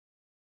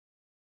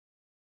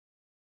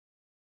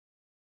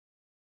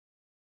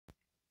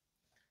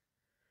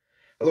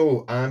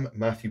Hello, I'm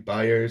Matthew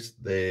Byers,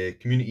 the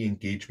Community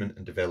Engagement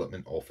and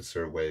Development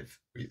Officer with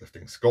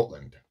Weightlifting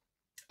Scotland.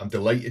 I'm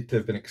delighted to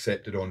have been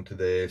accepted onto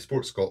the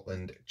Sport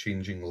Scotland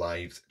Changing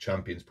Lives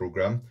Champions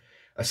programme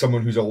as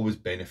someone who's always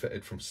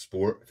benefited from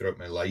sport throughout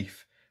my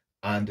life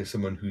and as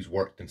someone who's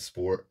worked in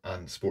sport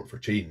and sport for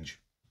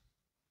change.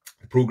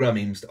 The programme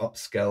aims to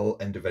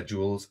upskill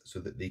individuals so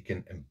that they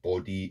can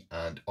embody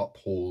and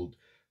uphold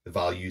the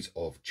values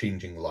of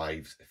changing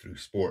lives through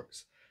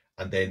sports,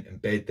 and then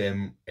embed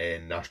them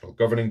in national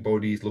governing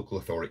bodies, local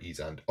authorities,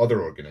 and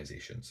other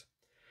organisations.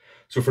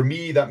 So for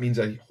me, that means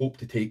I hope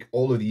to take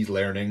all of these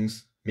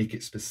learnings, make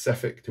it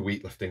specific to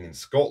weightlifting in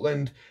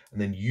Scotland,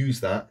 and then use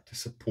that to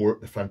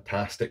support the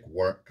fantastic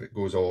work that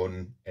goes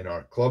on in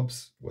our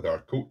clubs with our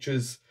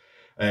coaches,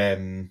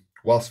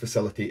 whilst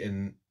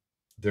facilitating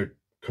their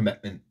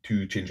commitment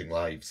to changing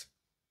lives.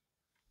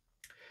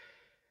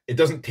 It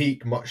doesn't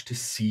take much to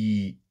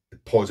see the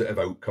positive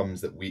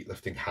outcomes that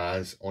weightlifting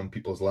has on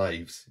people's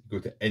lives. You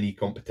go to any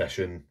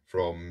competition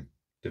from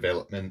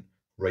development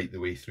right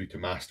the way through to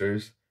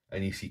masters,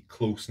 and you see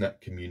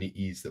close-knit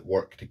communities that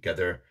work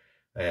together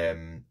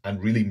and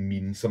really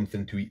mean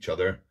something to each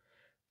other.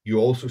 You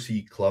also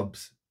see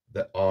clubs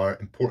that are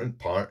important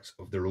parts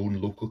of their own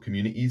local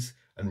communities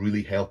and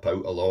really help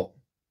out a lot.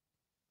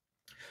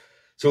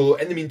 So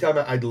in the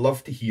meantime, I'd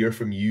love to hear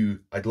from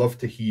you. I'd love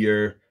to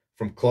hear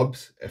from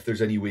clubs if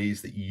there's any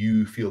ways that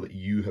you feel that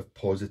you have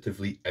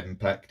positively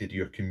impacted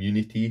your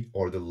community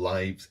or the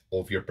lives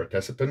of your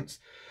participants.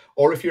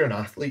 Or if you're an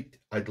athlete,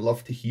 I'd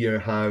love to hear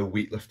how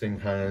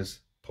weightlifting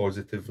has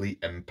positively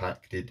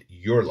impacted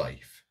your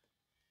life.